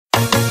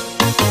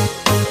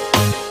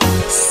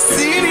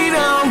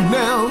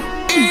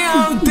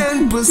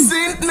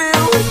100%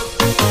 now.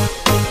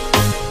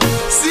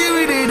 See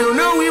we they don't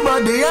know we,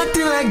 but they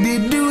acting like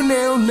they do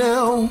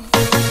now.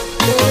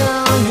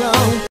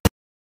 Yeah.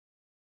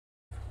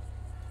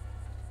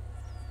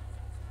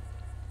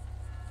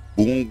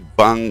 Boom,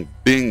 bang,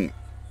 bing.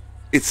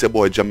 It's your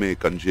boy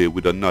Jamaican J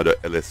with another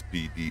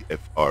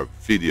LSPDFR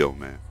video,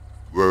 man.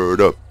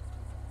 Word up.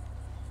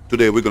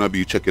 Today we're going to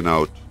be checking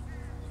out,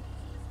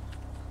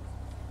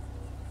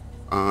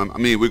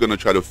 we're going to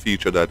try to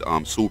feature that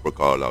super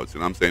call-outs. You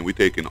know what I'm saying? We're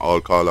taking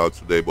all call-outs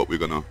today, but we're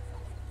going to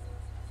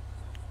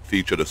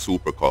feature the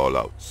super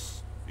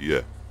call-outs.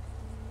 Yeah.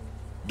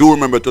 Do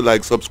remember to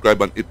like,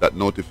 subscribe, and hit that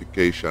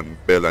notification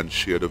bell and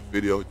share the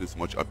video. It is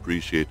much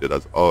appreciated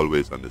as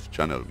always on this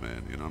channel,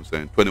 man. You know what I'm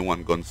saying?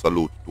 21 gun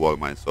salute to all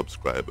my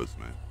subscribers,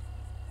 man.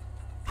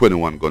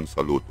 21 gun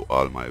salute to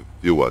all my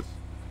viewers.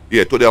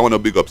 Yeah, today I want to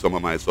big up some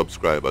of my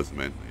subscribers,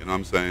 man. You know what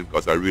I'm saying?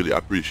 Because I really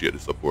appreciate the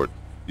support.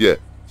 Yeah,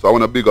 so I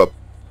want to big up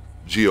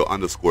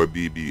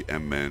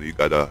Geo_BBM, man. He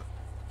got a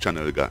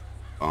channel, he got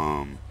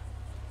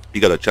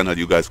a channel,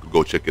 you guys could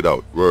go check it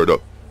out. Word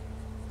up.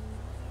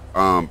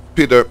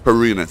 Peter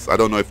Perines, I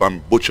don't know if I'm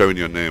butchering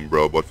your name,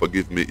 bro, but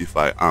forgive me if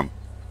I am.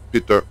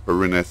 Peter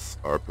Perines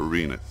or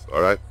Perines,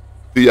 alright?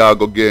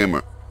 Thiago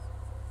Gamer,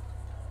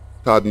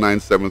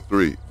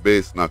 Todd973,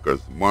 Base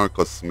Knockers,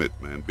 Marcus Smith,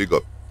 man, big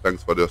up.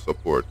 Thanks for their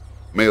support.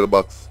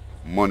 Mailbox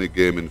Money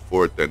Gaming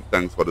 410,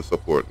 thanks for the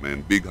support,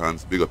 man. Big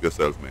hands, big up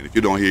yourself, man. If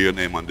you don't hear your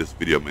name on this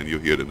video, man, you'll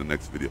hear it in the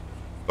next video,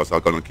 because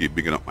I'm gonna keep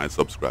bigging up my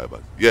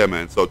subscribers. Yeah,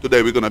 man, so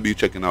today we're gonna be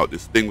checking out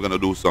this thing. We're gonna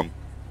do some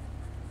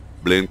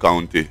Blaine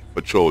County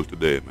patrol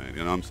today, man.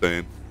 You know what I'm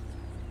saying?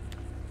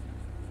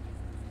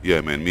 Yeah,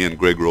 man. Me and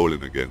Greg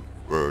rolling again.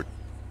 Word.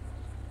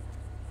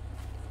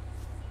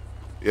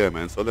 Yeah,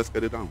 man. So let's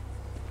get it down.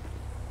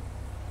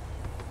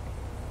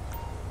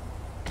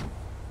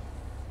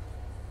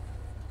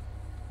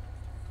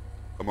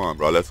 Come on,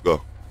 bro. Let's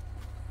go.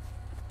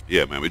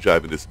 Yeah, man. We're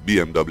driving this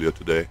BMW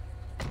today.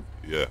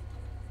 Yeah.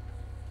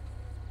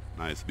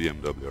 Nice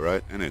BMW,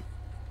 right? Innit?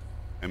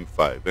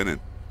 M5, innit?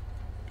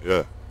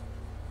 Yeah.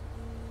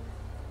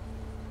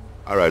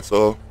 Alright,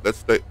 so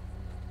let's take,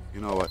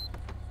 you know what?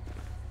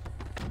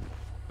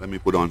 Let me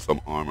put on some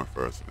armor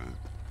first, man.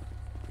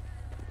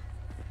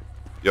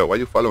 Yo, why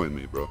you following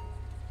me, bro?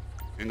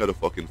 You ain't gotta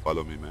fucking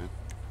follow me, man.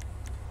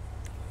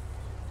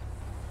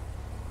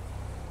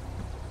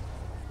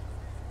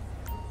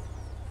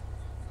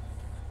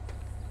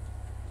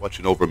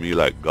 Watching over me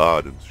like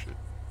God and shit.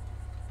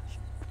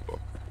 Fuck.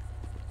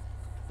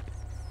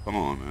 Come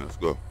on, man, let's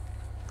go.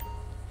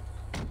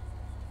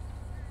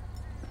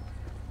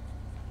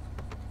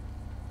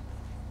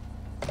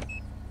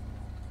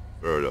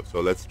 Word up. So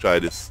let's try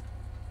this.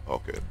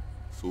 Okay.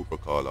 Super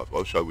call out.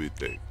 What shall we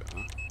take?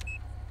 Huh?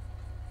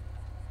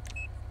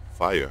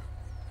 Fire.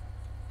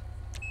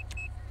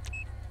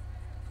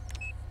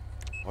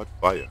 What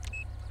fire?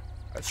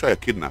 Let's try a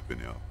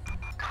kidnapping, yo.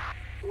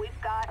 We've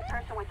got a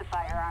person with a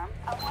firearm.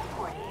 A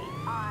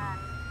 148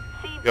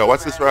 on. Yo,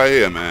 what's this right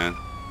here, man?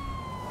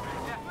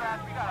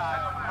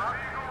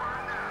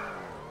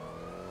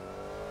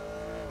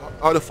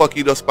 How the fuck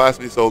he just passed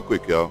me so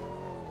quick, yo?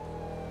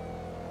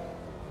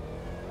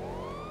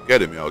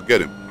 Get him, yo,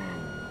 get him.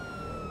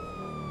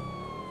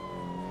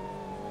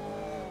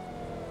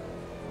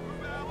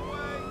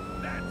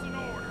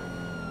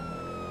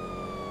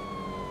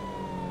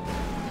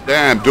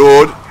 Damn,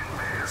 dude.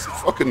 This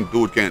fucking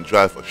dude can't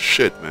drive for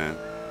shit, man.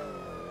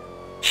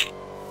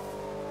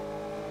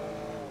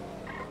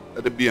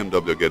 Let the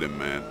BMW get him,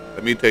 man.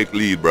 Let me take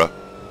lead, bro.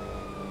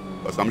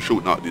 Because I'm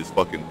shooting out these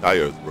fucking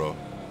tires, bro.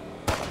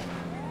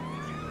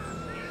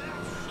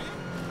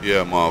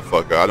 Yeah,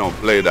 motherfucker. I don't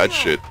play that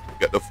shit.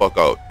 Get the fuck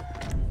out.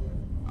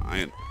 I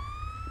ain't.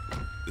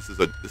 This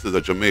is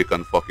a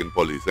Jamaican fucking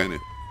police, ain't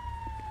it?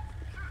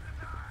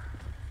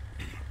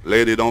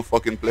 Lady, don't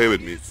fucking play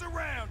with me.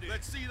 Surrounded.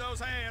 Let's see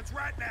those hands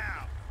right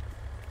now.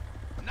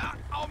 Not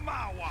on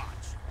my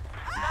watch.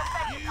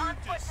 You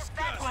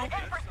disgusting.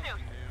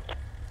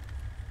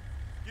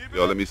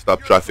 Yo, let me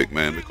stop traffic,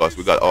 man, because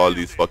we got all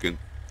these fucking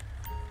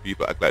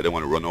people act like they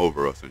want to run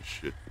over us and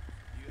shit.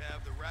 You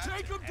have the right.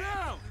 Take them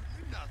down.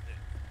 Nothing.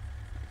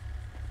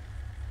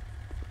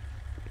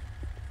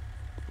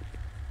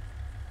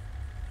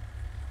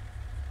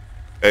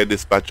 Hey,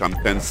 dispatch, I'm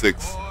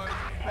 10-6.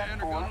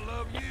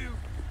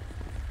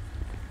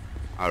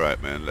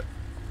 Alright, man.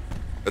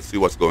 Let's see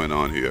what's going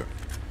on here.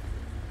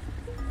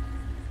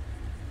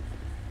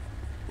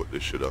 Put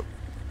this shit up.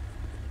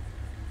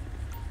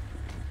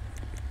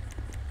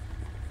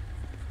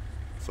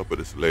 What's up with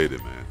this lady,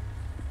 man?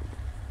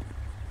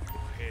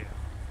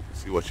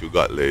 See what you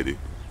got, lady.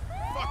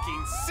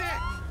 Fucking sick.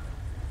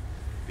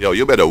 Yo,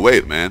 you better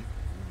wait, man.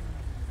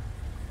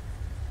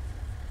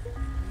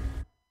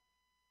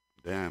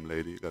 Damn,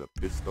 lady, you got a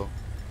pistol.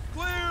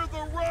 Clear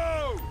the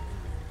road.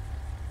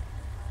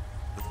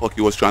 The fuck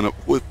he was trying to,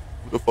 who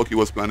the fuck he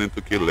was planning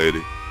to kill,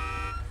 lady?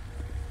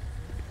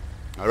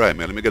 Alright,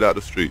 man, let me get out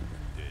the street.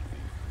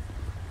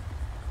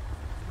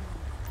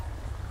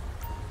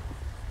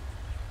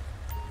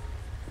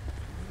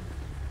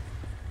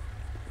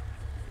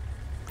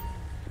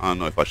 I don't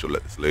know if I should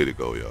let this lady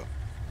go, yo.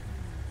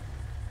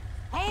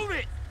 Hold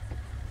it!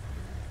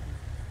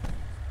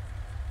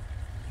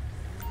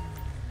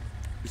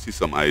 You see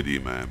some ID,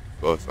 man.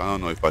 Because I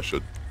don't know if I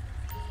should.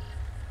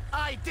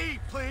 ID,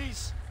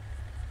 please.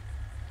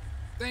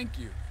 Thank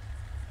you.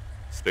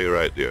 Stay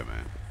right there,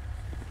 man.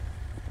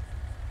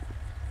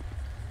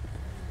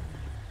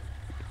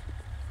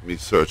 Let me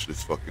search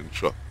this fucking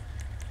truck.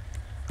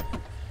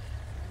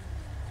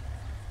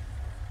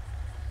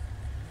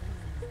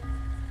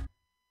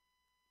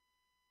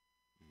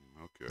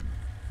 Okay.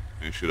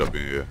 Ain't shit up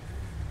in here.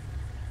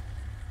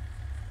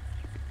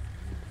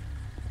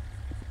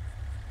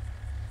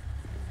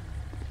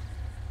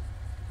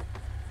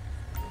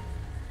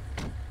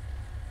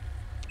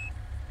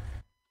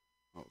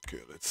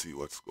 Okay, let's see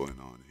what's going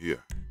on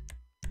here.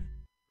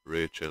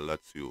 Rachel,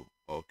 that's you.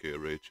 Okay,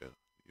 Rachel.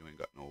 You ain't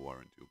got no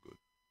warrant, you good.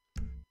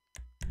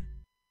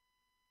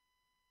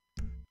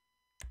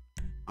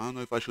 I don't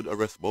know if I should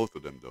arrest both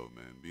of them though,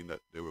 man, being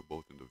that they were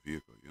both in the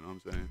vehicle, you know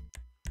what I'm saying?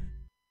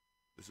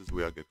 This is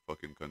where I get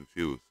fucking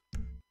confused.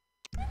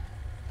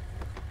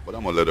 But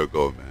I'm gonna let her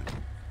go, man.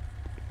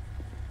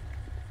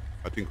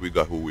 I think we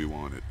got who we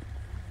wanted.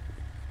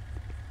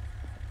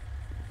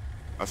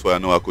 That's why I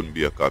know I couldn't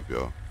be a cop,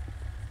 yo.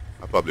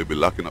 I'll probably be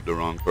locking up the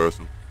wrong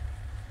person.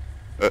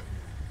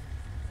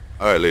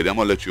 Alright, lady, I'm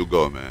gonna let you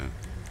go, man.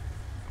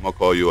 I'm gonna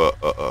call you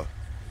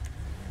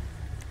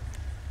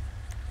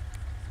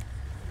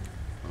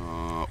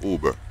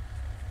Uber.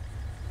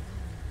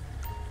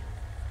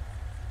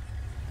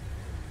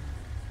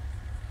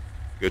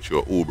 Get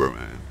you an Uber,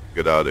 man.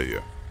 Get out of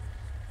here.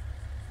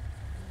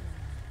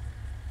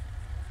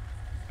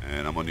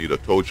 And I'm gonna need a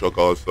tow truck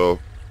also.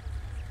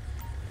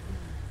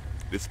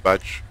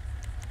 Dispatch.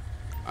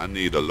 I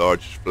need a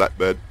large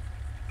flatbed.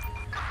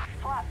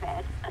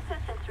 Flatbed.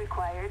 Assistance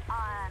required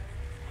on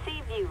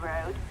Seaview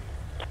Road.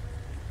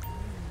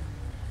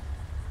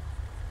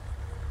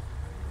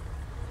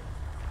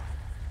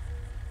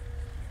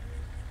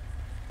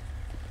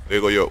 There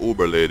you go, your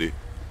Uber lady.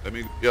 Let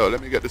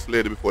me get this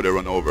lady before they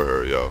run over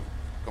her, yo.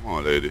 Come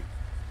on, lady.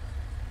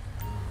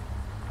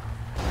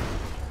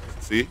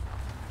 See?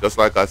 Just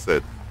like I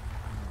said.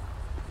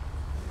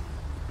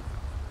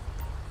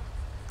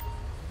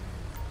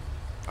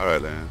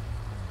 Alright, man.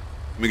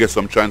 Let me get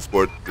some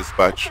transport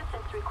dispatch.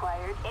 Assistance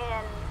required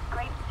in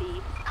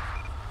Grapeseed.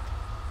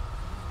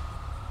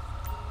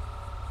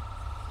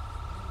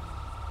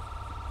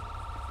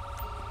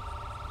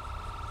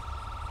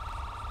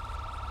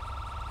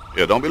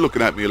 Yeah, don't be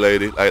looking at me,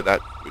 lady, like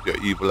that with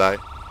your evil eye.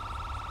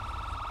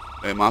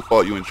 Ain't my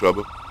fault you in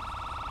trouble.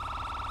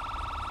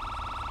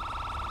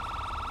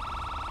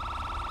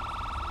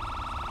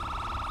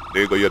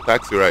 There you go, your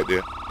taxi right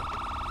there.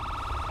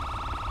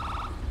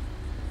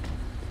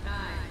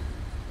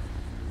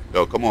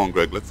 Yo, come on,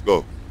 Greg, let's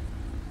go.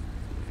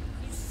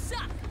 You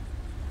suck.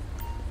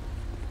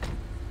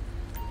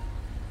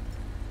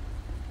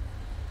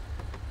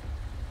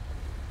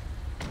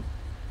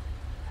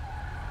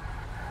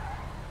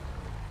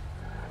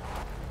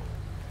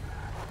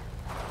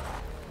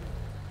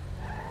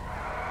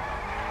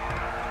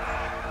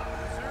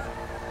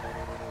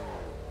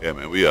 Yeah,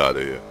 man, we out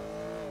of here.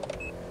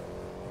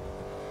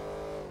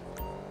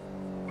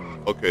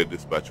 Okay,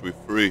 dispatch, we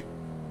free.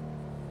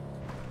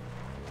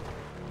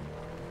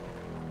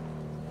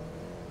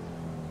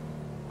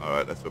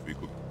 Alright, that's what we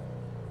could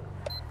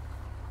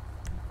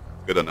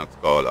get a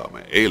next call out,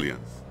 man.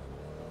 Aliens.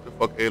 What the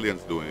fuck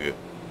aliens doing here?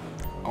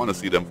 I wanna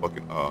see them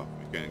fucking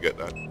we can't get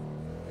that.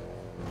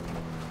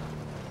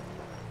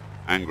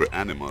 Angry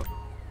animal.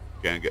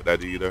 Can't get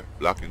that either.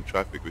 Blocking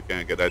traffic, we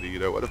can't get that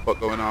either. What the fuck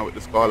going on with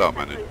this call out,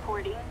 man?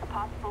 Reporting a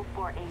possible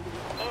 480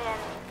 in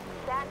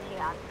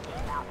Santiago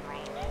Mountain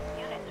Range.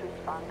 Units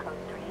respond code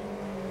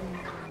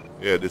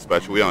 3. Yeah,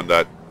 dispatch, we on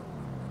that.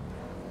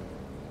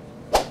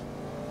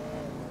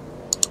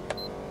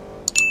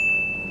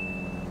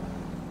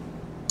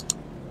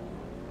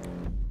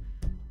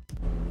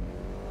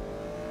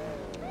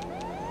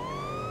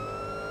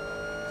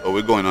 So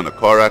we're going on a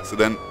car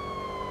accident,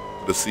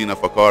 to the scene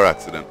of a car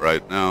accident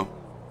right now.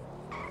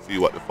 See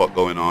what the fuck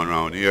going on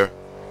around here.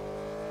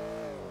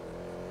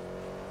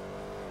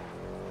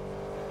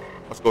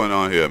 What's going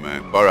on here,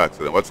 man? Car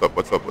accident. What's up?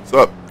 What's up? What's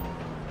up?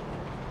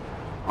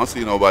 I don't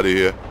see nobody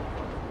here.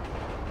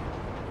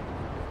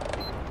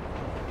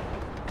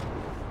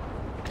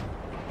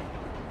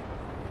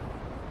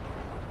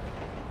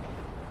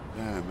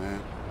 Damn,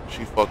 man.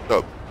 She fucked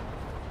up.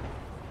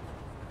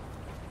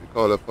 We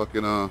call her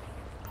fucking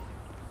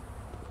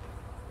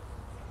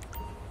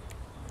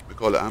we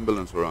call the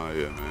ambulance around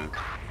here, man.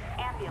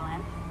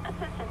 Ambulance.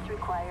 Assistance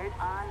required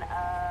on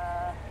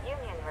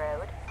Union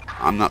Road.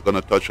 I'm not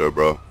gonna touch her,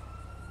 bro.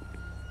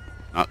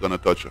 Not gonna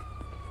touch her.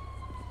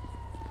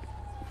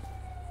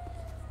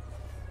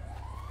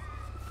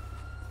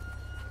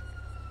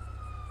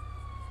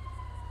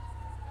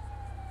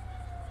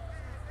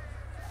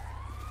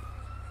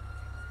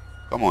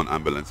 Come on,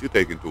 ambulance. You're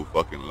taking too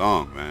fucking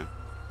long, man.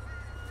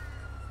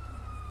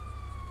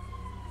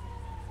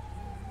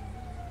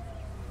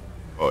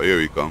 Oh,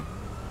 here he come.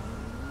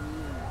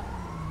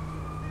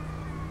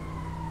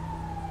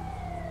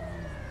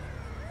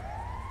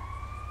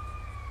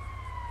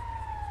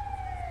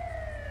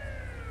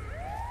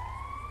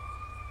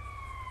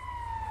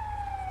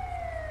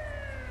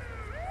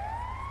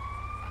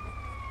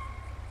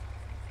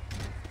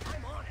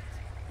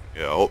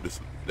 Yeah, I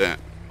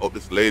hope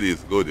this lady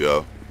is good,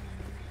 yo.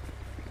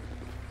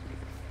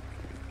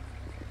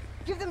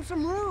 Give them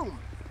some room.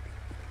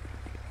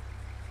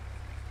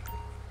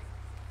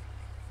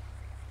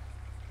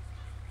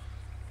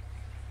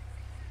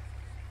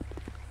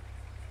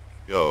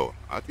 Yo,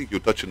 I think you're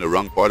touching the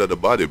wrong part of the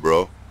body,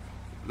 bro.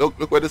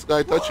 Look where this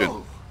guy touching.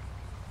 Whoa.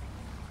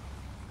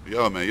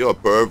 Yo, man, you're a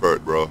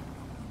pervert, bro.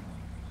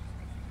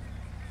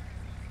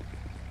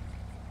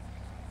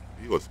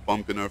 He was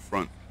pumping her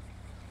front.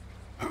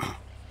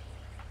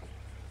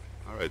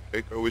 Alright,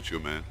 take her with you,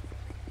 man.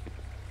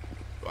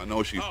 So I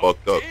know she's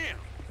fucked up. Damn.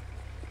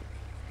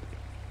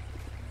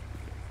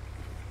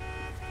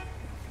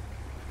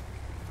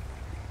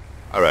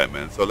 Alright,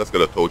 man, so let's get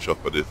a tow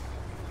truck for this.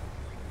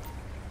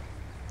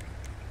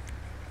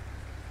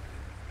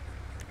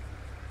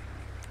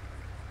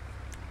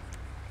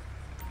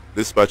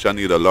 Dispatch, I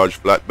need a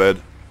large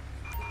flatbed.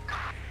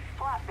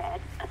 Flatbed.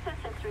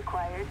 Assistance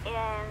required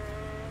in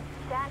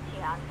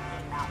Santiago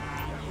Mountain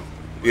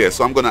Range. Yeah,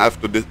 so I'm gonna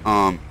have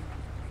to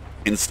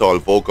install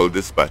vocal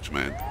dispatch,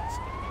 man.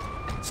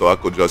 So I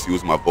could just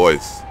use my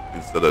voice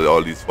instead of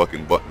all these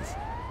fucking buttons.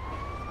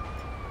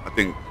 I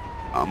think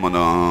I'm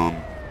gonna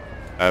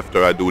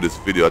after I do this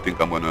video, I think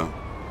I'm gonna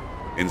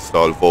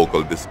install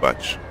vocal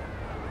dispatch.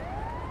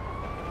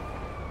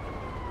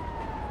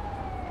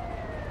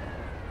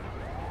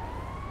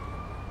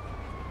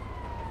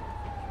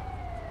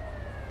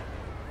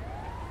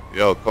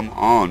 Yo, come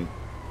on,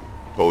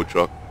 tow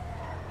truck.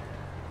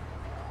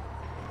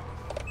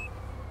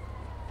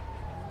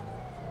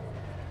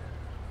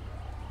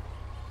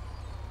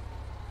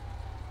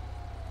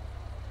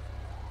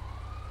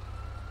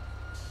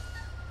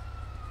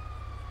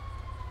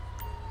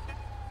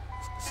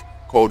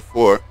 Code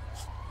 4.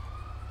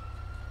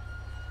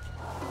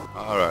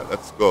 Alright,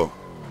 let's go.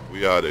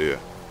 We out of here.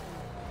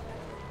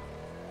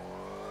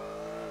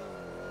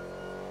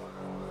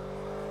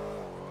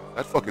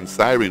 That fucking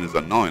siren is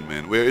annoying,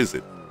 man. Where is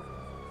it?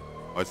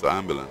 Oh, it's the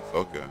ambulance.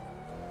 Okay.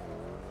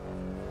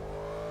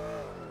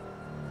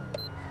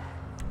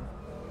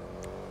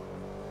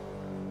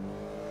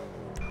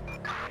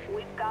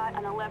 We've got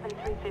an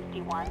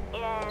 11351 in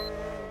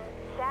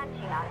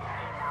Santiago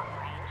Mountain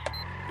Range.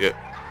 Yeah.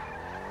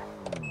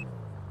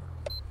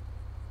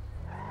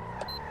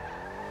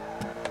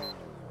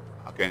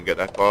 I can't get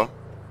that car.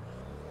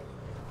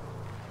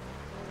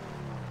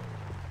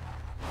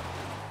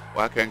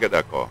 Why I can't get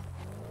that car?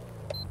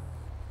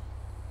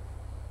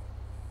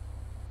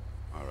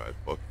 Alright,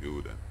 fuck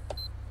you then.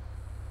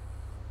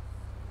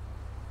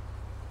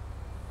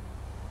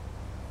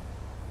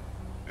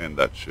 And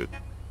that shit.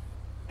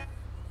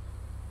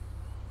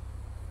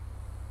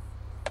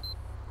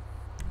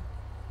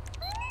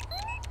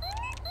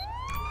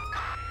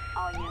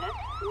 All units,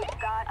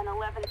 we've got an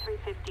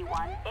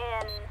 11351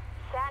 in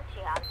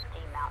Santiago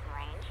Mountain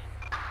Range.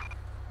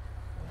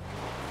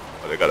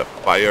 Oh, they got a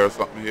fire or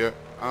something here?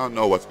 I don't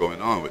know what's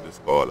going on with this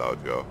call out,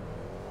 yo.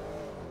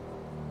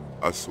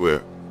 I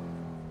swear.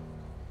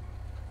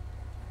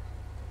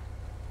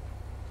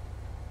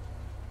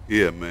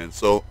 Yeah, man.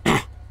 So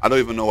I don't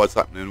even know what's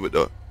happening with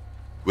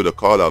the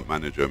call out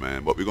manager,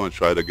 man. But we're gonna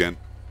try it again.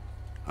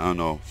 I don't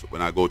know. So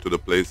when I go to the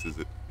places,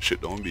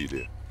 shit don't be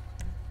there.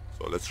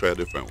 So let's try a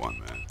different one,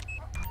 man.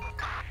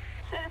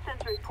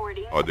 Citizens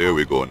reporting. Oh, there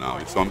we go now.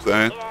 You see what I'm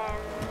saying? In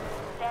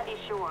Sandy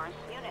Shores,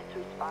 units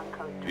respond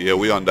code 3. Yeah,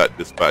 we on that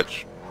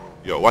dispatch.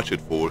 Yo, watch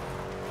it, fool.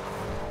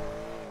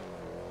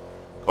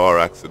 Car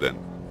accident.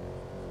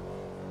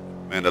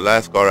 Man, the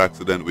last car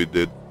accident we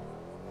did.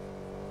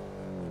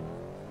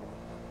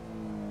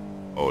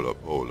 Hold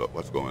up.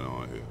 What's going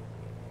on here?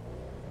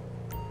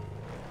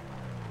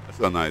 That's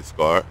a nice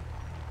car.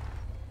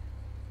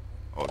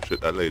 Oh shit,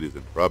 that lady's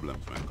in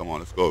problems, man. Come on,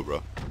 let's go,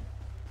 bro.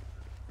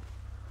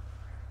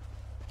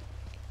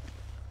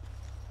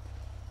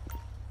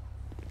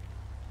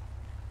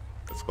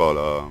 Let's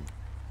call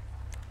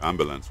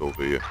ambulance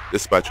over here.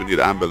 Dispatch, we need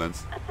an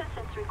ambulance.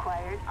 Assistance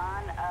required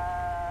on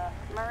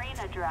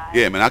Marina Drive.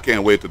 Yeah, man, I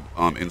can't wait to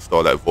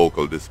install that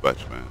vocal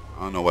dispatch, man.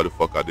 I don't know why the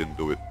fuck I didn't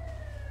do it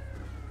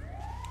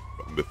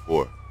from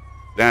before.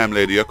 Damn,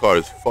 lady, your car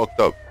is fucked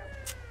up.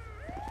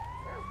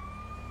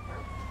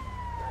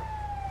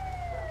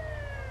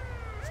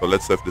 So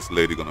let's see if this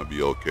lady gonna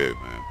be okay,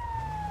 man.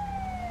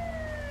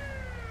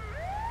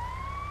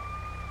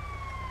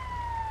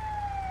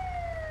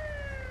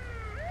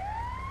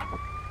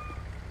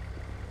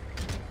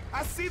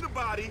 I see the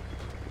body.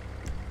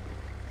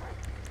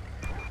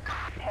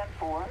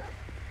 10-4.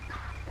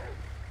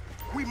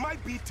 We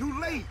might be too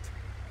late.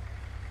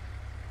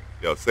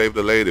 Yo, save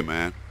the lady,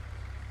 man.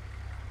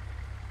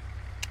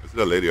 Is it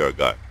a lady or a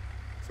guy?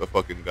 It's a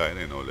fucking guy, it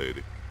ain't no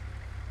lady.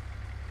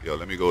 Yo,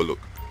 let me go look.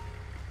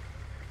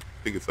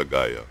 I think it's a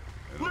guy, yo.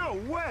 You know?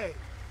 No way.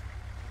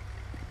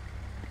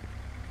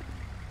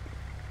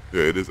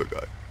 Yeah, it is a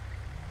guy.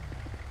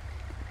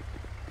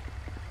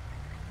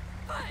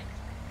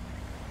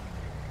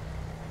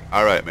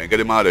 Alright, man, get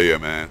him out of here,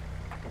 man.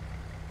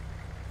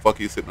 Fuck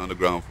you sitting on the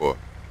ground for?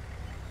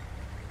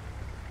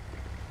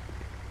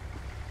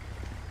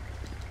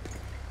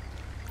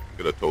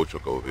 Get a tow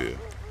truck over here.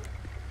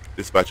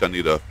 Dispatch, I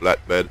need a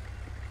flatbed.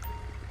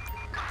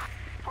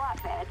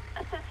 Flatbed.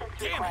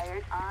 Assistance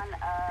required on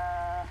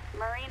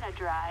Marina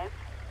Drive.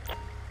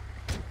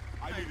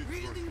 I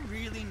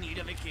really need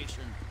a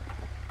vacation.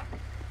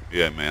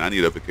 Yeah, man, I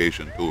need a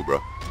vacation too,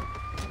 bro.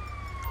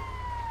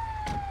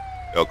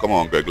 Yo, come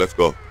on, Greg, let's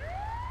go.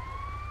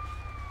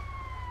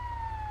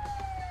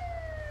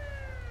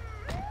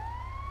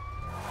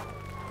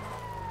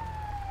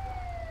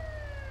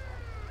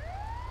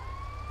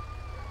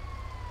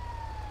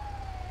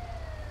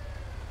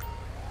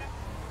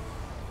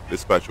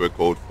 Dispatch, we're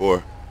code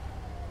 4.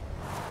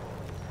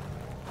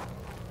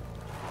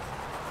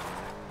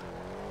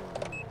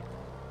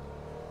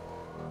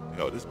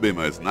 Yo, this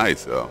Beamer is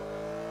nice, yo.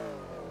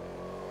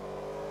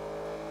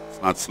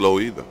 It's not slow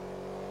either.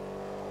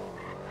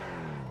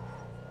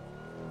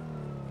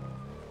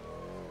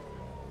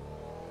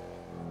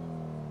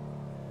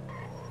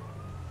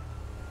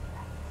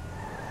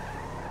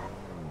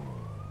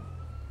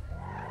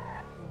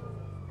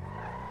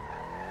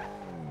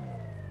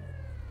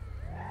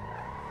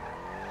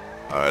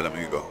 Alright, let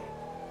me go.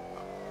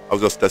 I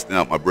was just testing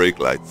out my brake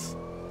lights.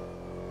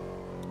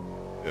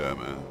 Yeah,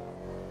 man.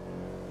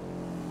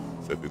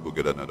 See if we could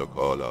get another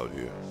call out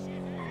here.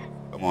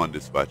 Come on,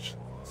 dispatch.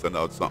 Send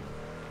out something.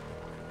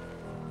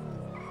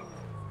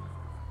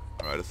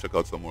 Alright, let's check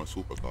out some more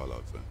super call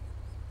outs then.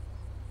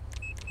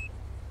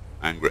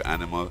 Angry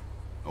animal.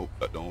 Nope,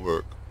 that don't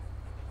work.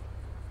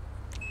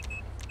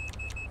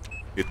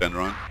 Hit and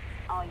run.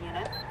 All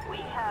units, we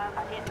have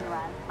a hit and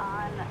run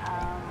on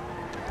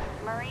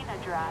Marina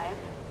Drive.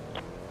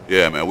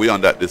 Yeah, man, we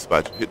on that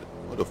dispatch. Hit.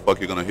 What the fuck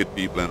you gonna hit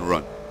people and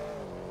run?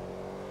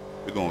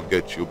 We're gonna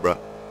get you, bruh.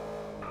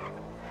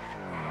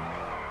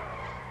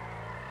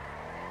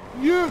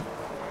 Yeah.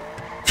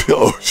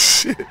 Oh,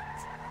 shit.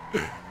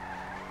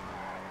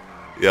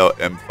 Yo,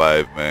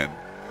 M5, man.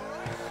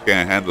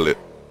 Can't handle it.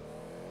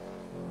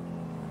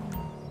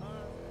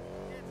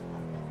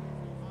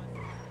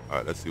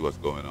 Alright, let's see what's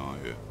going on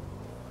here.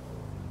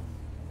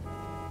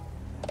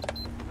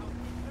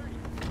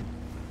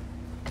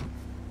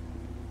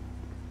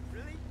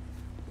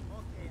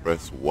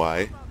 Press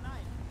Y.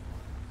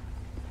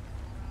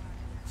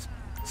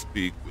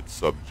 Speak with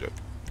subject.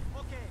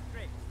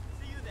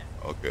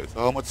 Okay, so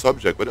how much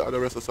subject? Where are the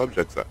rest of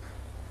subjects at?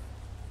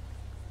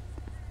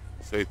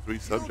 Say 3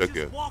 subject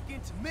here. Walk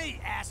into me,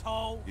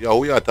 asshole. Yo,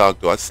 who you talk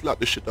to? I slap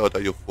the shit out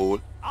of you,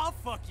 fool. I'll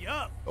fuck you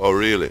up. Oh,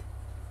 really?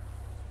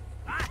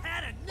 I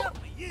had enough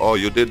of you. Oh,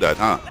 you did that,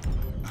 huh?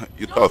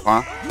 You tough,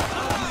 huh?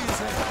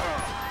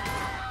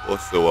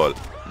 What's the wall?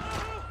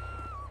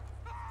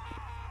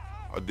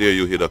 How dare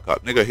you hit a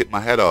cop? Nigga hit my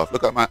head off.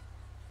 Look at my...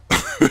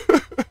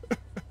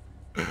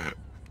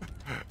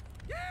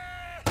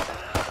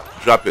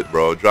 Drop it,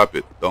 bro. Drop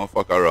it. Don't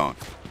fuck around.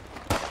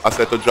 I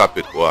said to drop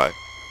it. Why?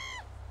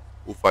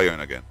 Who firing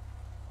again?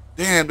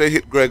 Damn, they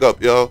hit Greg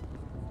up, yo.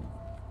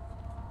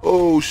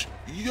 Oh,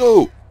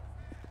 yo.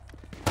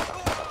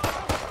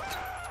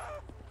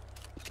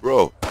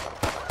 Bro.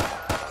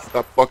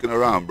 Stop fucking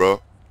around,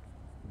 bro.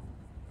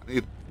 I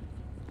need...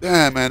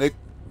 Damn, man.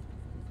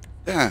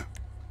 Damn.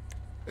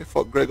 They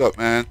fucked Greg up,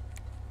 man.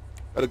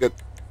 Gotta get...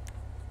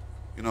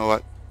 You know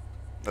what?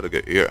 Gotta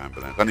get air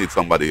ambulance. I need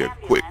somebody here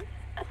quick.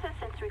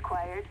 Assistance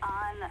required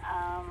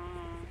on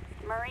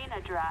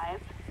Marina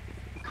Drive.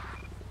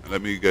 And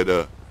let me get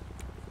a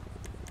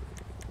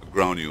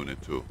ground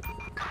unit too.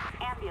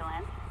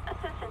 Ambulance.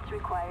 Assistance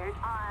required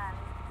on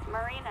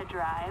Marina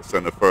Drive.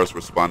 Send the first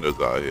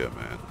responders out here,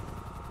 man.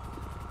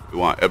 We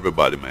want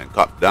everybody, man.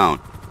 Cop down.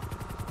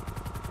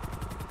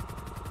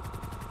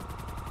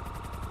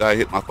 Guy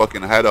hit my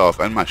fucking head off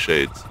and my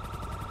shades.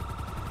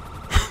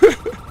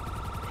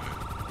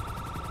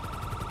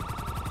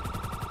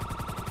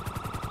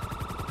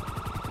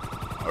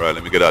 Alright,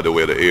 let me get out of the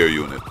way of the air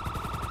unit.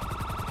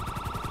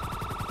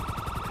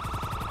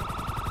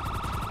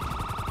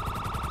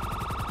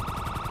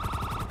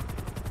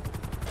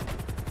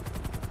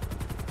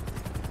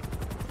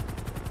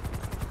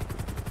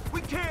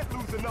 We can't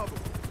lose another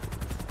one.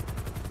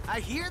 I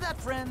hear that,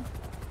 friend.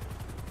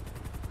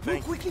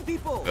 Move quickly,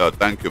 people. Yo,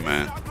 thank you,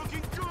 man. Not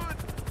looking good.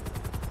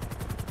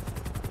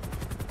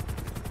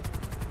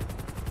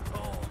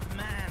 Oh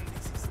man,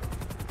 this is...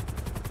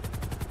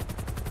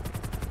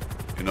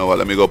 You know what?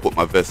 Let me go put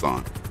my vest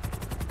on.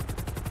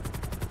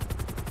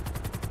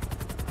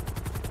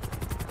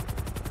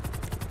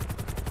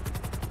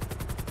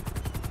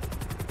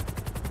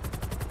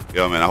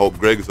 Yo, man, I hope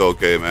Greg's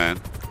okay, man.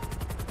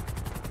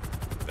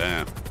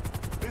 Damn.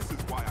 This is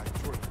why I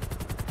drink.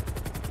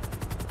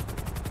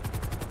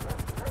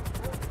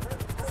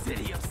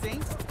 City of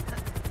Saints?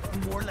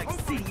 More like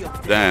City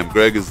of Damn,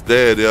 Greg is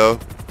dead, yo.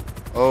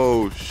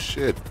 Oh,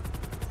 shit.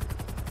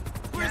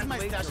 Where's my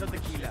stash of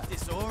tequila?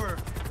 It's over.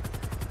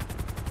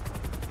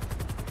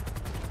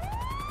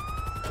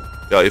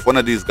 Yo, if one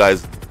of these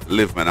guys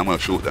live, man, I'm gonna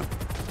shoot them.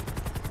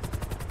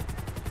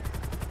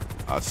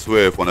 I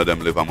swear if one of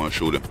them live, I'm gonna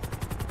shoot him.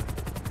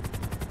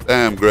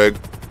 Damn, Greg.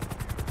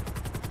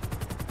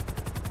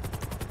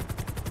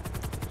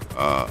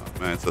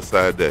 Man, it's a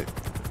sad day.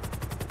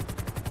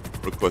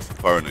 Request a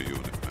foreigner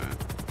unit, man.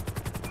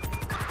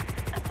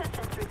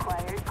 Assistance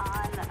required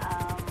on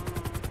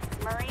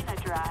Marina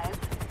Drive.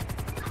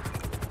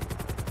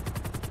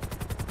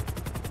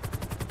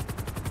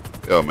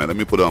 Yo, man, let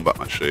me put on back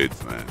my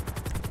shades, man.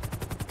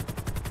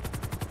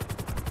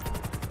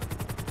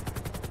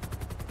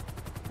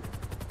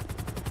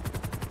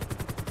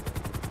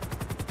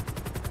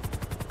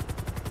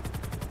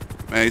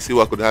 Man, you see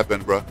what could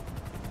happen, bro?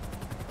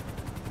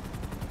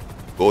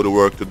 Go to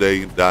work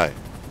today and die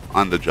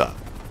on the job.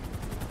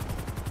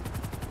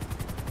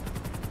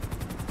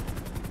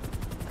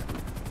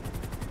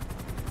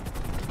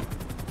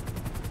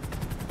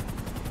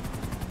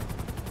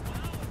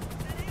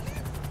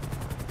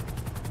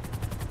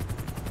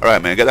 All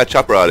right, man, get that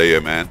chopper out of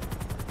here, man.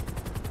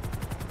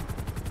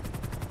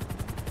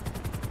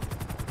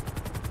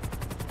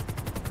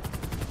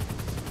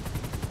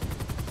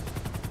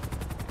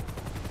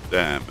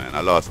 Damn, man,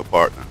 I lost a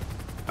partner.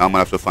 Now I'm gonna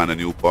have to find a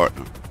new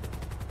partner.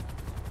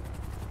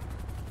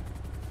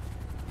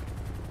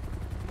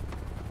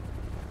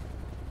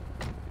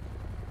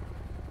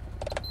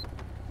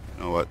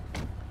 You know what?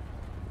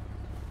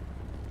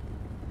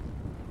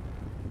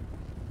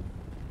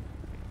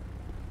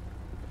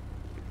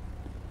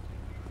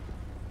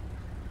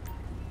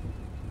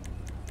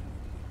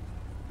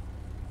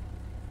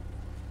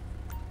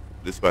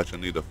 Dispatcher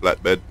need a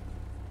flatbed.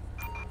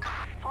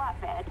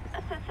 Flatbed.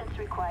 Assistance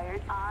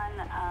required on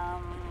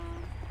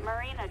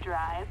Marina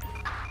Drive.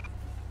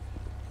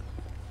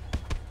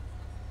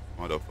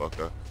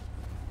 Motherfucker.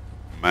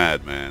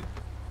 Mad, man.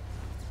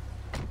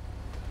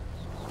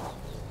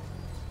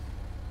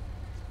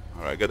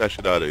 Alright, get that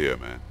shit out of here,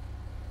 man.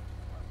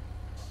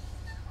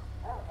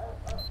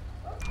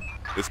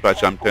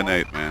 Dispatch, I'm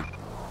 10-8, man. What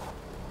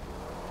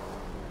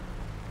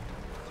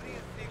do you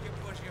think you're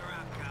pushing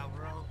around,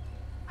 cowbro?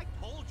 I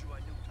told you I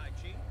knew Tai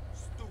Chi.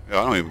 Stupid.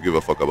 Yeah, I don't even give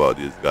a fuck about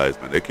these guys,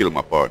 man. They killed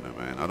my partner,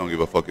 man. I don't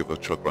give a fuck if a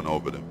truck run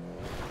over them.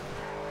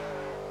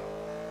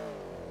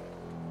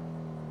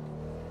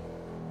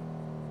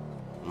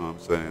 You know what I'm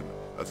saying?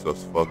 That's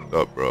just fucked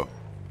up, bro.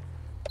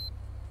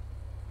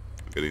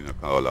 I'm getting a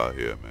call out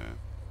here, man.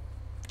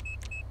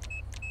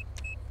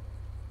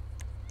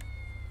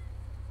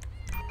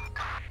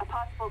 A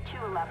possible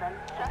 211.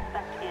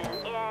 Suspect is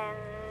in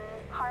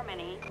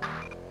Harmony.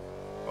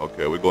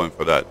 Okay, we're going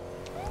for that.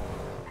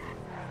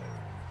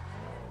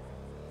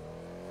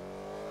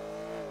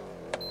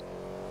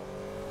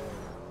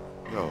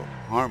 Yo,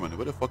 Harmony.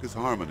 Where the fuck is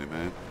Harmony,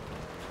 man?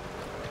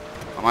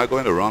 Am I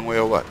going the wrong way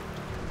or what?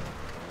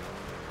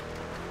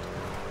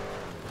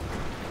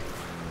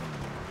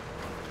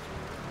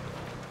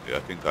 Yeah, I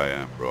think I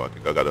am, bro. I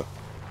think I gotta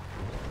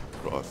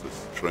cross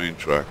this train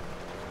track.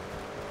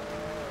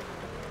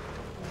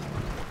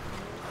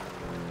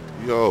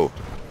 Yo,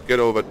 get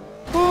over.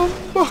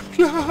 Bomba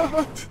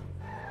clot!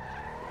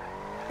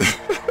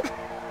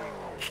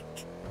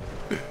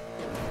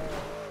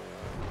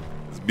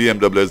 This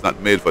BMW is not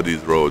made for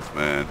these roads,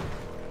 man.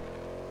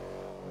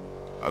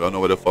 I don't know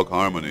where the fuck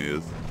Harmony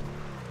is.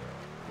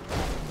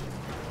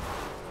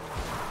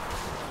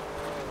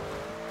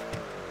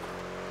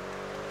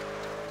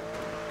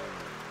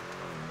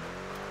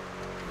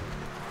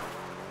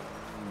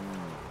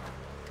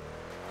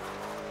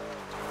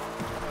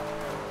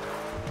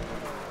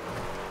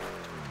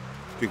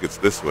 I think it's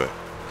this way.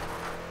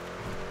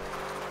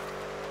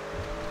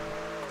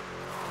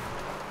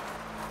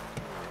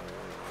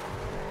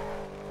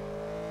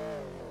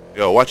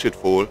 Yo, watch it,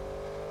 fool.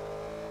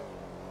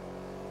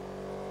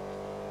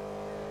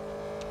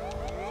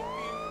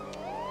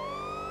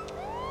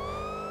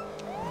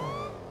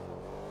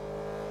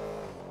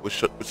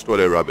 Which store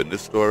they robbing?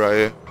 This store right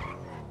here?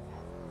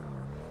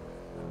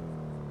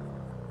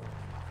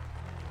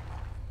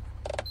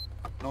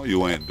 No,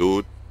 you ain't,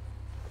 dude.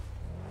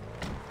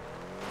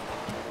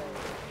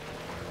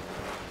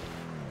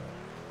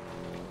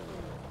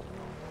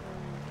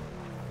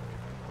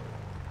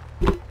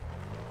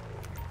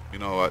 You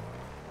know what?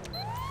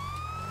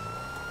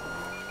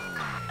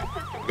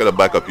 We got a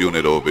backup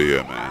unit over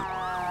here, man.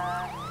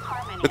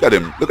 Harmony. Look at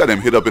him. Look at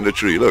him hit up in the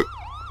tree. Look.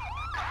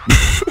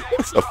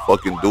 It's a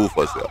fucking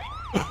doofus, yo.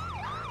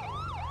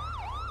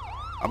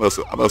 I'm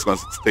just gonna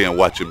stay and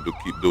watch him to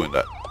keep doing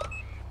that.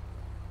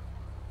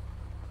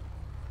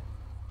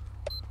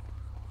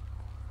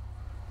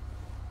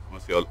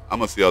 I'm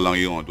gonna see how long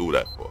you gonna do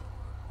that for.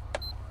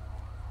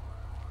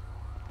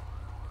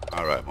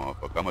 Alright,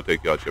 motherfucker. I'm gonna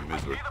take you out your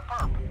misery.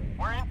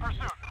 We're in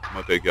pursuit. I'm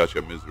gonna take you out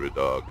your misery,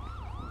 dog.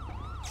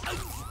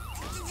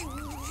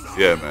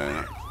 Yeah,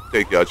 man.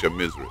 Take you out your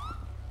misery.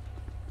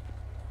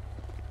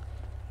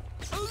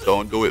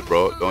 Don't do it,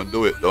 bro. Don't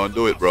do it. Don't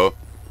do it, bro.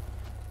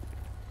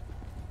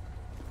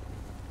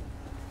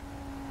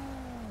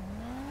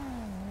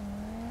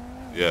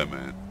 Yeah,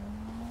 man.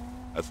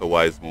 That's a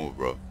wise move,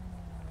 bro.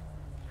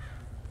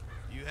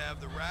 You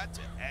have the right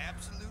to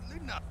absolutely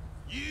nothing.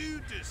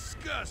 You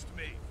disgust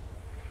me.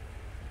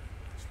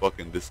 It's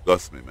fucking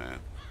disgusts me, man.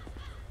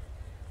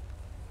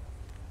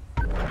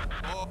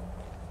 Oh.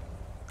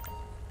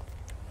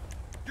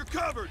 You're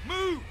covered.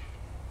 Move.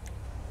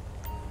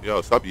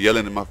 Yo, stop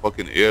yelling in my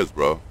fucking ears,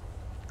 bro.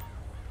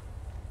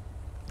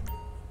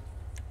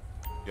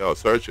 Yo,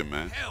 search him,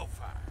 man.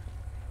 Hellfire.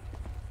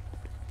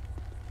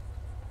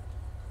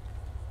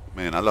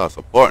 Man, I lost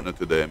a partner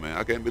today, man.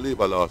 I can't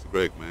believe I lost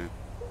Greg, man.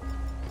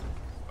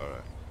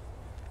 Alright.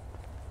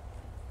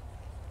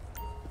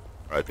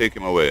 Alright, take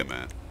him away,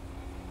 man.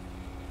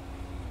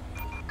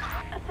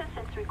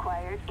 Assistance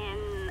required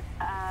in,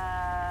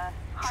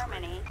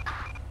 Harmony.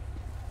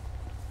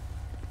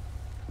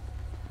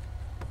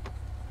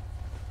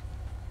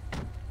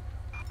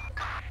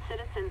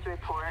 Citizens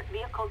report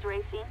vehicles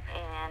racing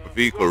and...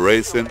 Vehicle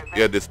racing?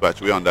 Yeah,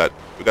 dispatch, we on that.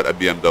 We got a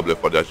BMW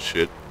for that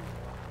shit.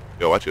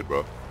 Yo, watch it,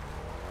 bro.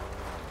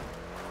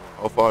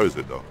 How far is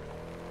it, though?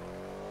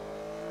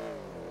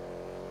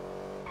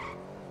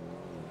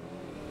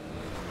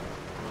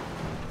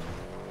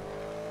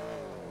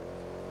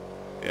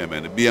 Yeah,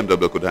 man, the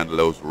BMW could handle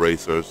those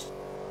racers.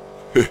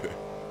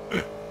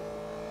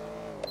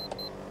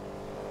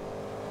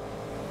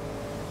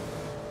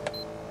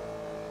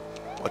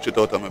 Watch it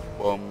out of my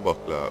phone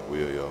buckler,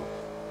 where yo.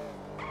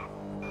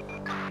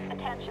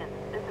 Attention,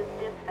 this is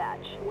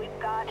dispatch. We've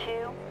got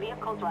 2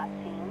 vehicles last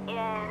seen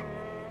in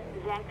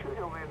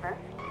Zancudo River.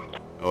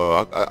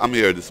 Oh, I'm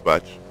here,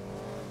 dispatch.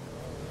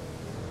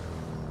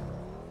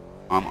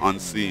 I'm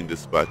unseen,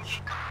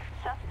 dispatch.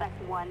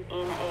 Suspect 1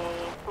 in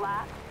a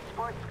black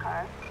sports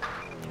car.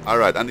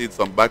 Alright, I need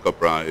some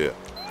backup around here.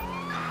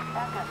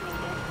 Backup needed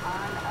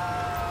on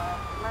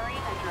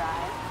Marina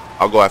Drive.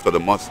 I'll go after the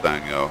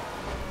Mustang, yo.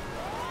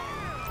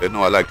 They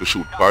know I like to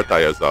shoot car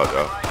tires out,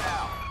 yo.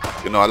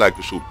 You know I like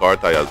to shoot car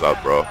tires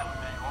out, bro.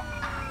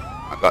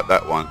 I got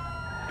that one.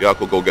 Y'all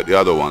could go get the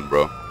other one,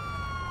 bro.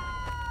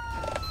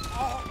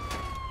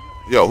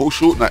 Yo, who's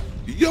shooting that?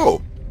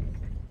 Yo!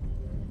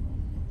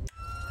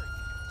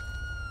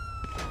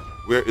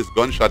 Where is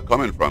gunshot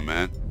coming from,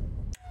 man?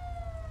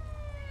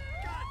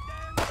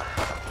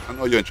 I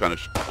know you ain't trying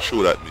to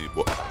shoot at me,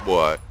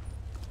 boy.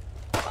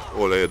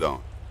 Oh, lay it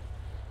down.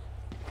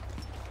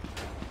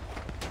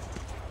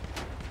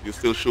 You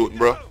still shooting,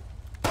 bro?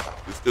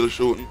 You still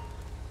shooting?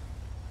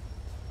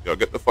 Yo,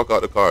 get the fuck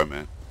out of the car,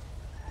 man.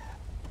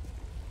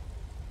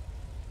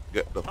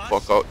 Get the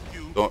fuck out.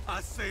 Don't.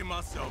 I save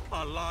myself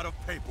a lot of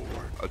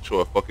paperwork. I'll throw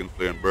a fucking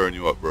flare and burn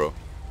you up, bro.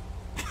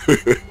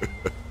 Yeah,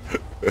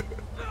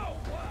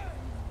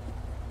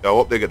 I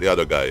hope they get the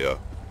other guy, yeah.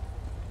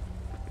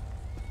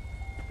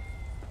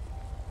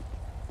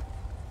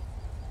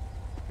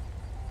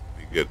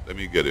 Let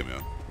me get him,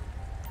 yeah.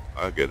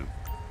 I'll get him.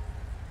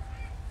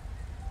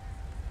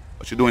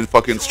 What you doing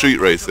fucking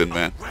street racing,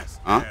 man?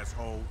 Huh?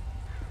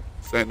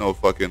 This ain't no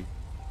fucking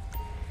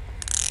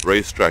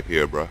racetrack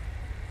here, bro.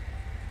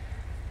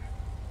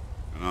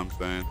 You know what I'm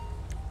saying?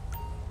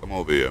 Come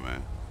over here,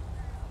 man.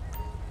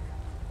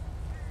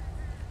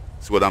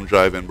 See what I'm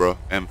driving, bro?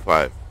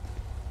 M5.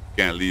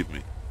 Can't leave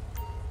me.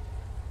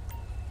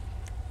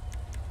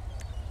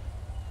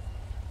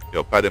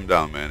 Yo, pat him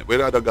down, man. Where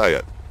the other guy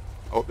at?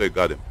 I hope they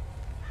got him.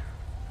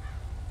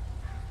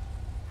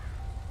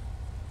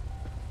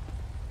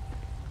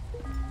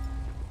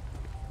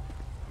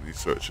 Let me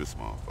search this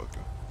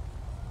motherfucker.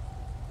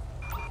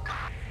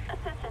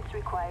 Assistance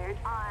required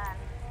on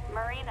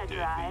Marina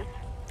Drive.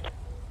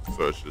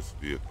 Search this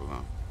vehicle,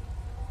 huh?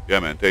 Yeah,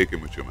 man, take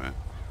him with you, man.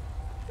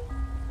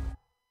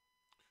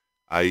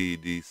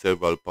 IED,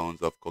 several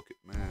pounds of cocaine,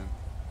 man.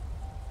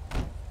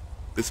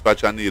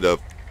 Dispatch, I need a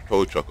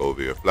tow truck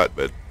over here,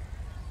 flatbed.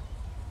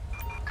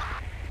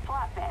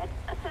 Flatbed.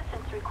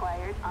 Assistance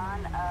required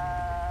on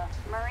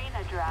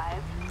Marina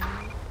Drive.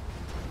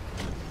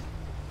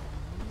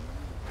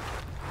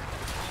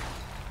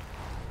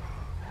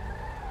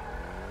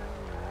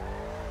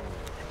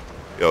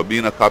 Yo,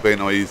 being a cop ain't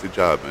no easy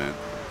job, man.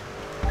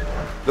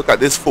 Look at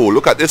this fool.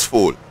 Look at this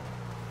fool.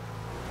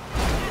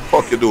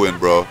 Fuck you doing,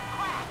 bro?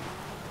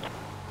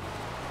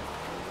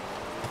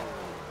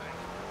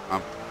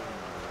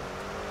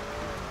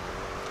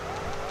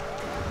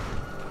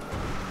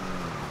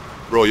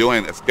 Bro, you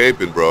ain't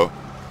escaping, bro.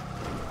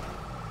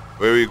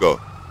 Where you go?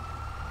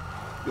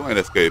 You ain't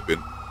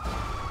escaping.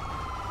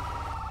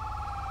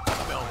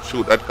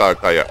 Shoot that car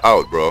tire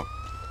out, bro.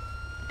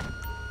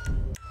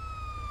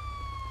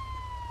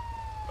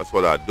 That's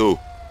what I do.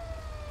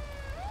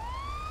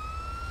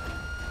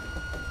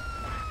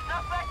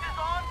 Suspect is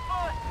on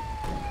foot.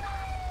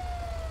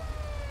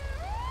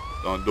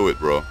 Don't do it,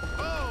 bro.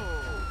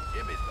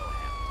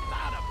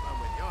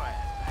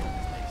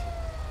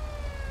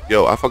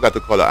 Yo, I forgot to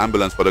call an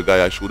ambulance for the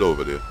guy I shoot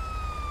over there.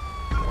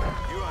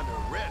 You're under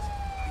arrest,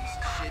 piece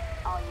of shit.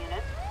 All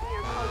units, we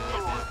are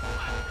close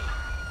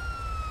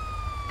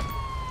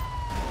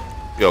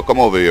to Yo, come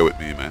over here with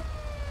me, man.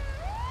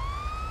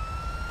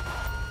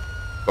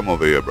 Come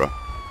over here, bro.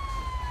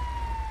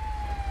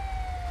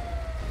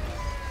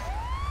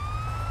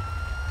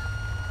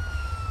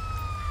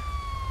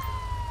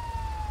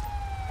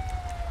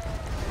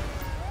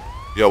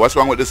 Yo, what's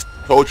wrong with this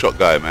tow truck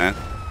guy, man?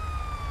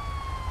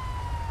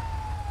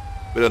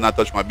 Better not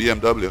touch my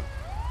BMW.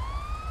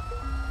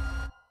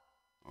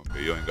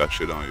 Okay, you ain't got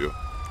shit on you.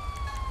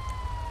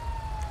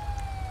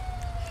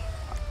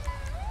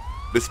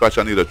 Dispatch,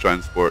 I need a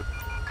transport.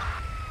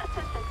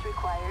 Assistance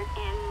required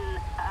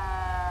in,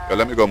 Yeah,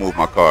 let me go move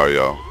my car,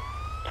 yo.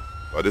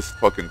 Oh, this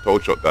fucking tow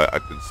truck guy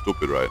acting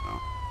stupid right now.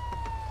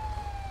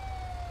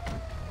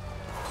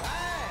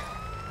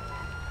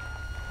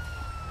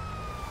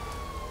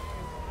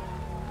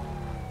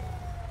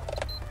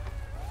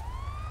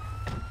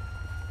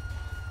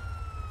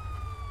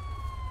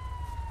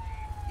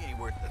 You ain't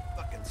worth the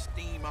fucking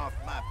steam off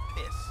my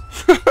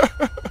piss.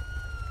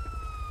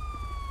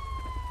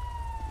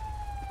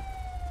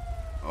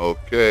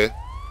 Okay.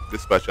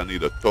 Dispatch, I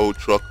need a tow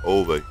truck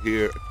over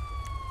here.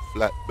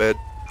 Flatbed.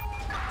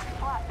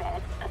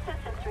 flatbed.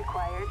 Assistance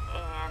required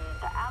in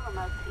the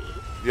Alamo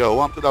Sea. Yo,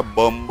 what happened to that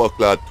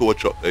bumbuckler tow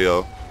truck there,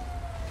 yo?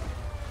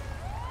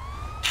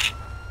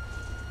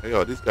 Hey,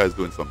 yo, this guy's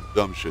doing some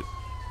dumb shit.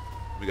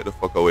 Let me get the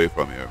fuck away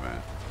from here,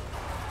 man.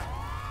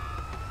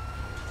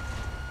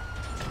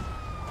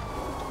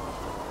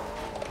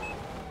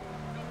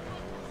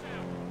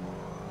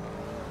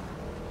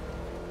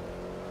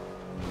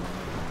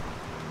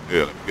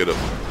 Yeah, let me get up.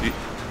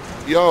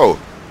 Yo!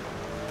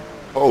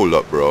 Hold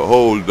up, bro.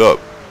 Hold up.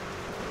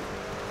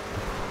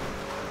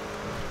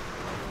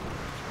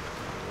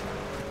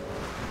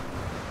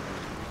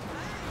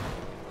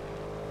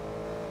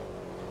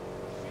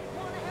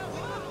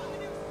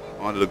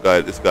 Why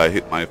did this guy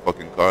hit my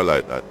fucking car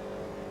like that?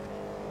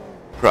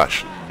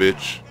 Crash,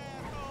 bitch.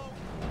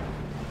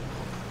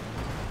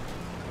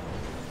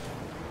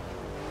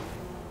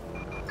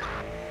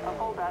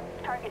 Hold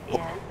up. Target is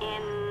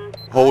in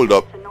Hold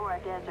up. Sonora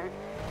Desert.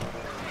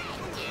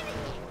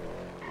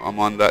 I'm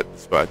on that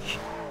dispatch.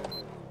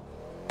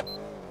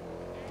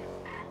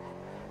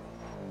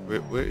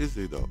 Where is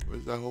he though?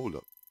 Where's that hold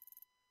up?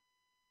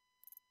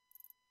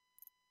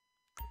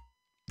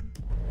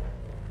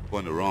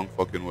 Going the wrong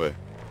fucking way.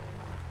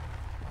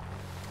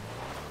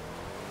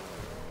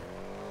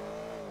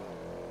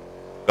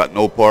 Got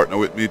no partner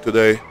with me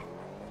today.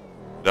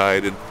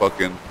 Died in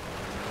fucking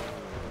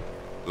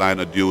line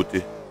of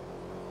duty.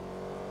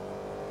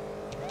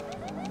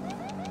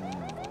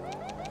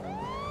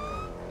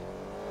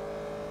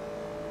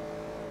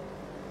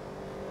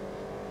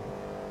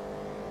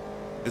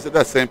 Is it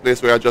that same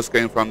place where I just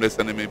came from? They're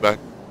sending me back?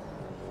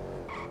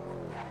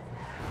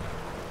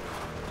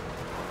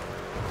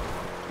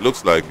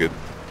 Looks like it.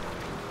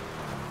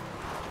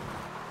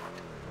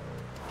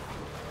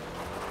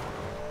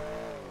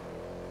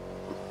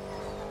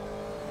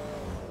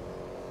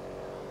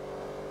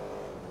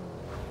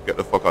 Get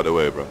the fuck out of the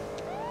way, bro.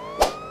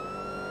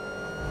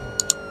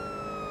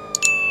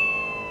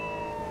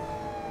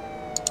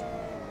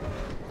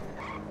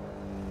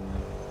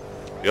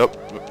 Yep.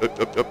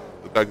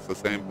 Looks like it's the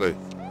same place.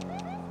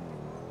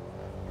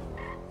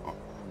 Oh.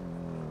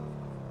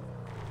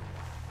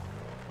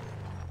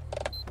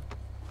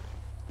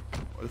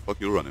 What the fuck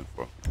you running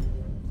for?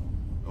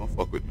 Don't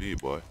fuck with me,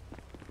 boy.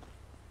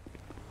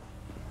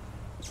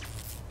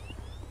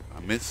 I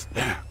missed.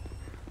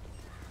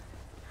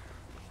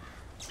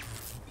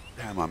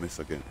 Damn, I missed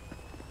again.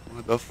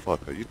 What the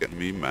fuck? Are you getting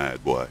me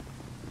mad, boy?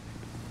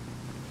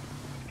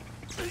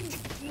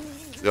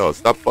 Yo,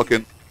 stop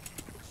fucking.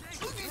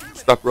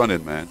 Stop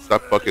running, man.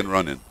 Stop fucking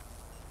running.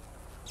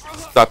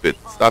 Stop it.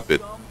 Stop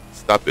it.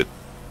 Stop it.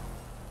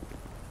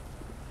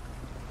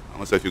 I'm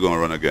gonna say if you're gonna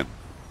run again.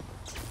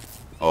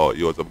 Oh,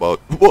 you was about.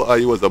 Boy,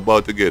 you was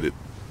about to get it.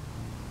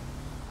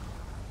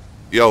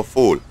 Yo,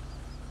 fool.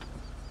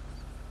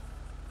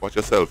 Watch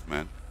yourself,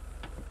 man.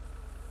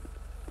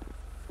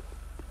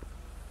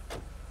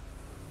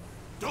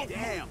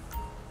 Damn.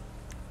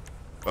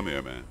 Come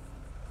here, man.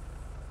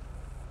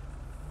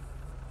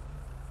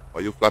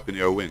 Why you flapping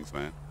your wings,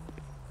 man?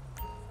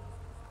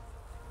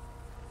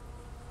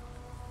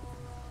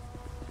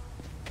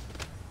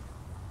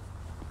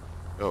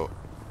 Yo,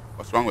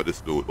 what's wrong with this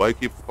dude? Why you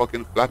keep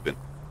fucking flapping?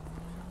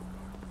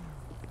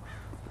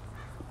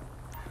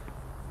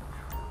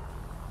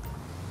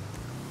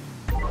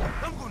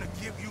 I'm gonna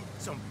give you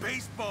some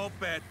baseball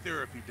bat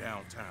therapy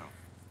downtown.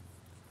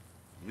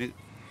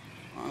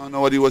 I don't know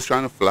what he was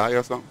trying to fly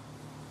or something.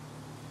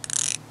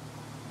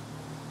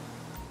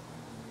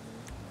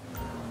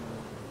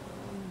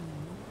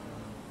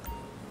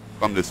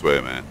 Come this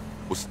way, man.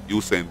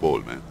 Usain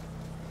Bolt, man.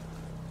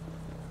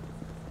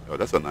 Yo,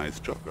 that's a nice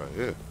truck right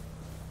here.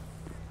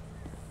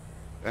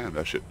 Damn,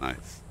 that shit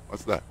nice.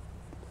 What's that?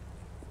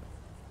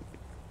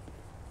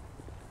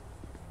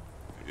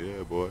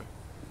 Yeah, boy.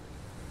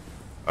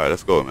 Alright,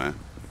 let's go, man.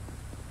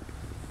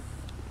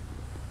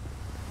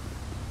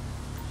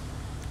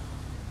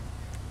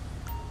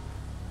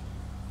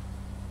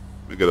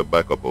 Let me get a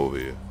backup over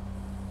here.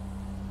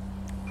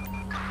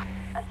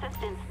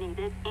 Assistance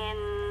needed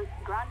in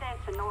Grande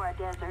Sonora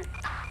Desert.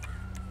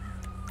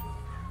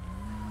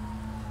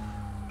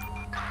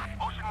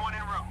 Ocean 1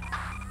 en route.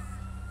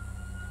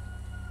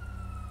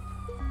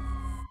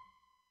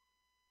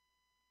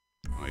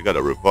 Oh, you got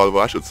a revolver?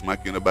 I should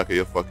smack you in the back of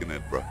your fucking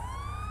head, bro.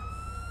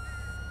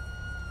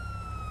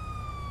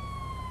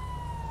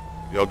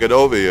 Yo, get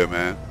over here,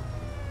 man.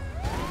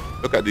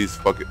 Look at these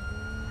fucking...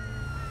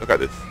 Look at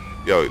this.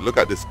 Yo, look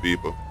at this,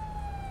 people.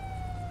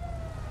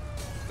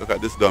 Look at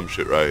this dumb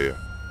shit right here.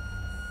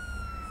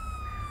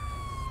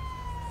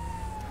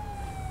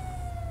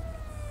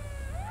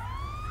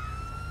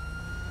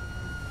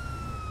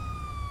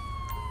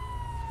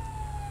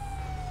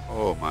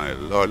 Oh my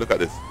lord, look at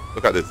this.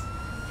 Look at this.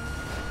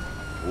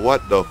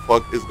 What the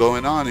fuck is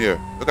going on here?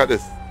 Look at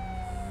this.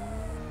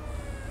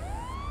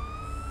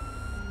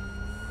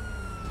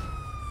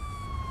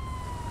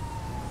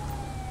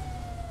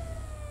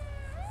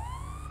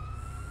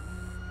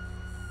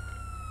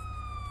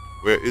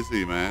 Where is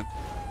he, man?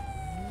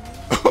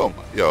 Oh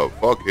my, yo,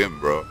 fuck him,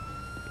 bro.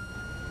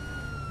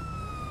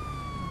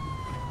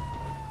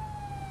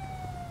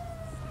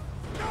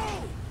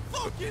 No!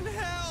 Fucking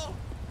hell!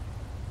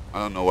 I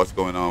don't know what's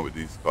going on with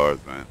these cars,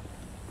 man.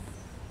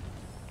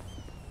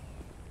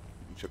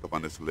 Check up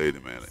on this lady,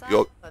 man.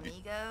 Sup,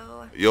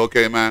 amigo? You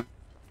okay, man?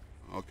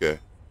 Okay.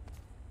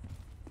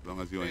 As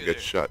long as you don't get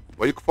shot.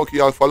 What the fuck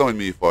y'all following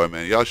me for,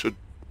 man? Y'all should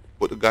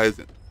put the guys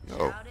in. Yo.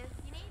 Shout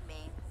if you need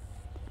me.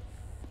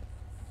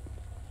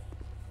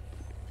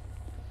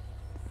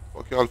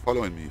 Fuck y'all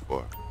following me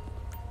for?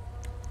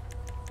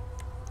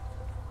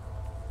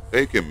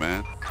 Take him,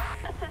 man.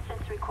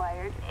 Assistance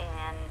required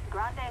in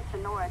Grande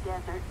Sonora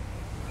Desert.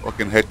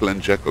 Fucking Heckle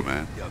and Jekyll,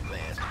 man.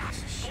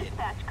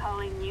 Dispatch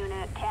calling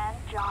Unit 10,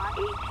 John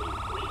 18.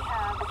 We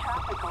have a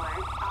traffic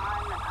alert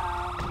on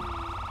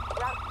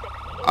Route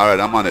 60. Alright,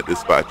 I'm on it,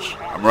 dispatch.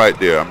 I'm right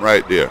there, I'm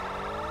right there.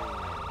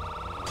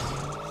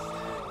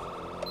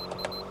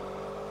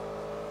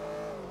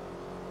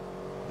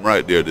 I'm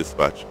right there,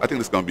 dispatch. I think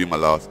this is gonna be my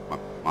last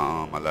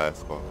my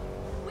last call.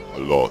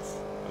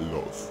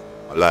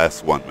 My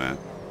last one, man.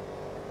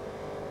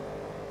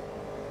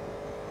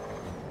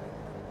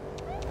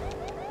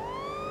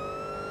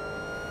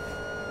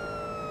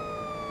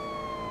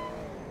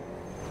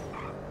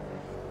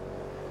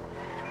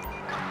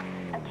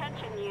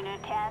 Attention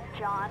Unit 10,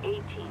 John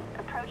 18.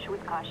 Approach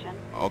with caution.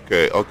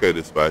 Okay, okay,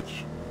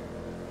 dispatch.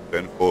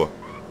 10-4.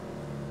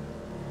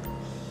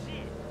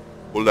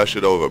 Pull that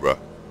shit over, bro.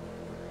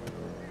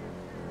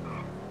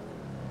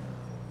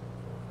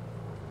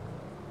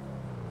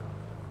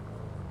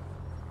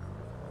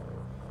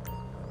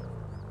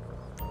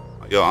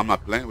 Yo, I'm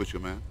not playing with you,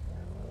 man.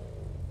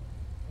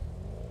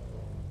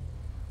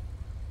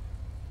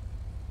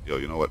 Yo,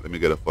 you know what? Let me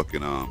get a fucking,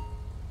 let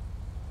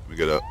me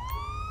get a...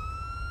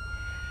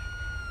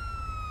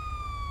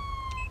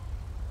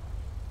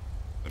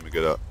 Let me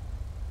get a,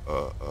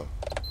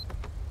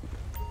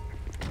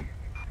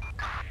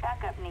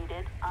 Backup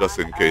needed. just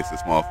in case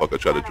this motherfucker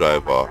try to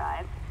drive off.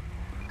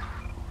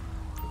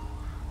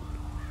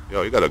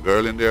 Yo, you got a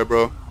girl in there,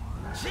 bro?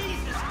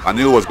 I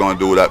knew it was gonna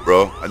do that,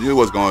 bro. I knew it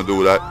was gonna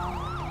do that.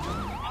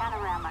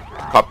 Panorama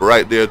Drive. Cop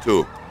right there,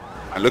 too.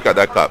 And look at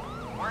that cop.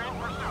 We're in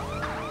pursuit.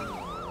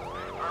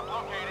 We're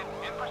located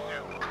in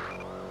pursuit.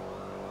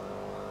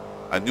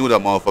 I knew that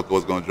motherfucker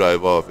was gonna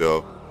drive off,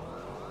 yo.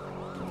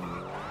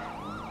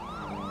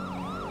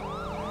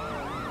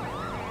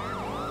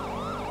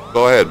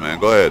 Go ahead, man.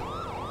 Go ahead.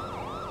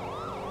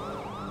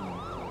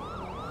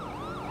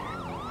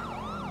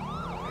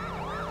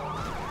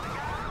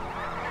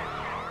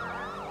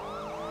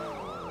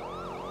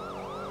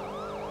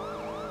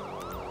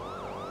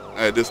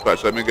 Hey,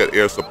 dispatch, let me get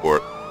air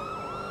support.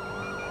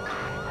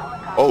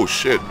 Oh,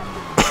 shit.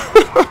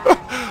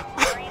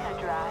 Marina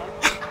Drive.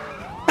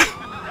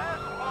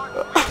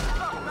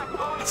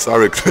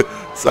 Sorry,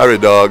 sorry,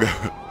 dog.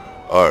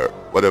 Or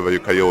whatever,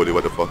 you coyote,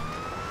 what the fuck.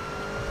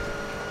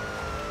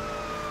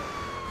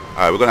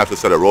 Alright, we're gonna have to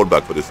set a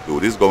roadblock for this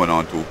dude. He's going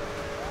on too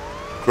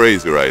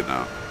crazy right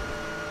now.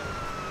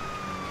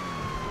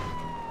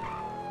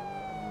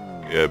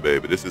 Yeah,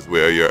 baby, this is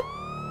where you're...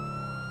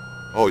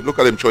 Oh, look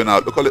at him throwing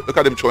out, look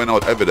at him throwing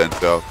out evidence,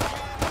 yo. Well,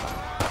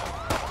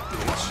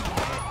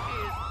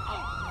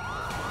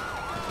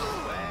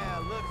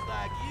 looks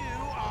like you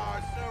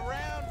are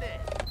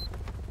surrounded.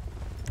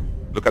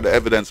 Look at the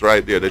evidence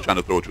right there. They're trying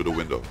to throw through the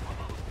window.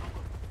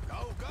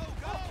 Go, go,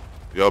 go.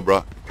 Yo,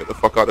 bro, get the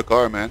fuck out of the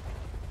car, man.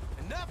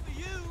 Enough of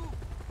you.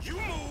 You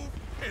move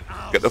and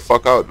I'll Get the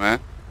fuck out, man.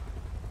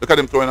 Look at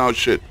him throwing out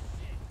shit.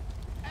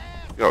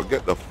 Yo,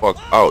 get the fuck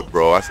out,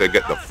 bro. I said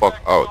get the fuck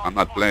out. I'm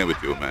not playing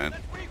with you, man.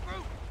 Let's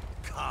regroup.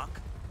 Cock.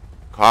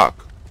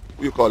 Cock?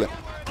 Who you call him?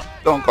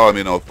 Don't call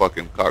me no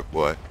fucking cock,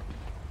 boy.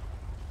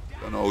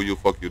 Don't know who you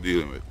fuck you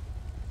dealing with.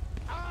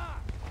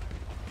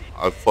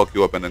 I'll fuck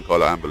you up and then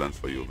call an ambulance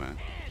for you, man.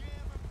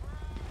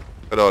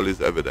 Look at all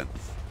this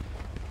evidence.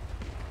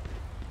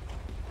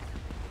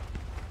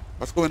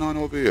 What's going on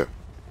over here?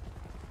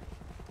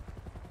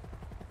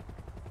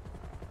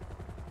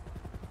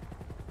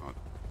 Oh,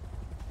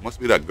 must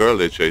be that girl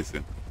they're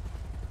chasing.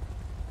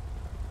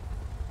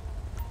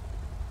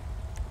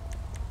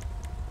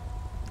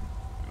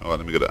 You know what,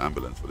 let me get an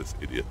ambulance for this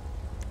idiot.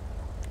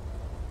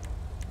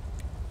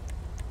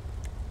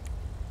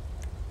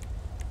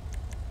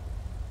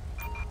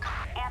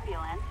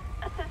 Ambulance.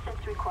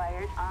 Assistance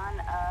required on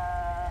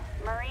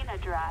Marina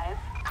Drive.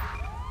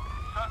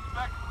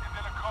 Suspect is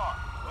in a car.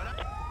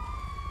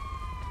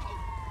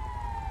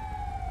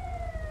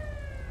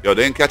 Yo,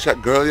 they ain't catch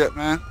that girl yet,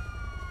 man?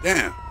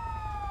 Damn.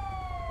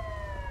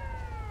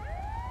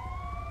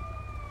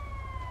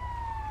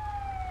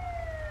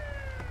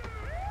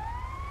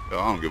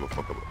 don't give a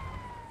fuck about.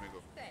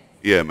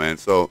 Yeah, man.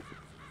 So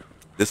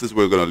this is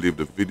where we're gonna leave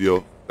the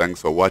video.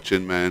 Thanks for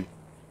watching, man.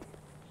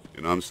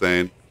 You know what I'm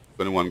saying? If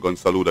anyone gonna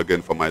salute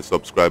again for my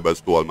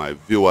subscribers, to all my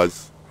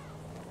viewers.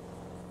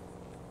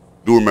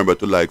 Do remember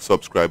to like,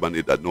 subscribe, and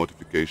hit that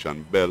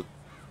notification bell.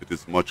 It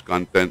is much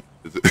content.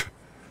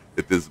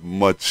 It is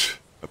much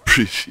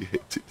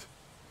appreciated.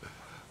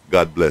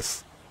 God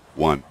bless.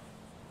 One.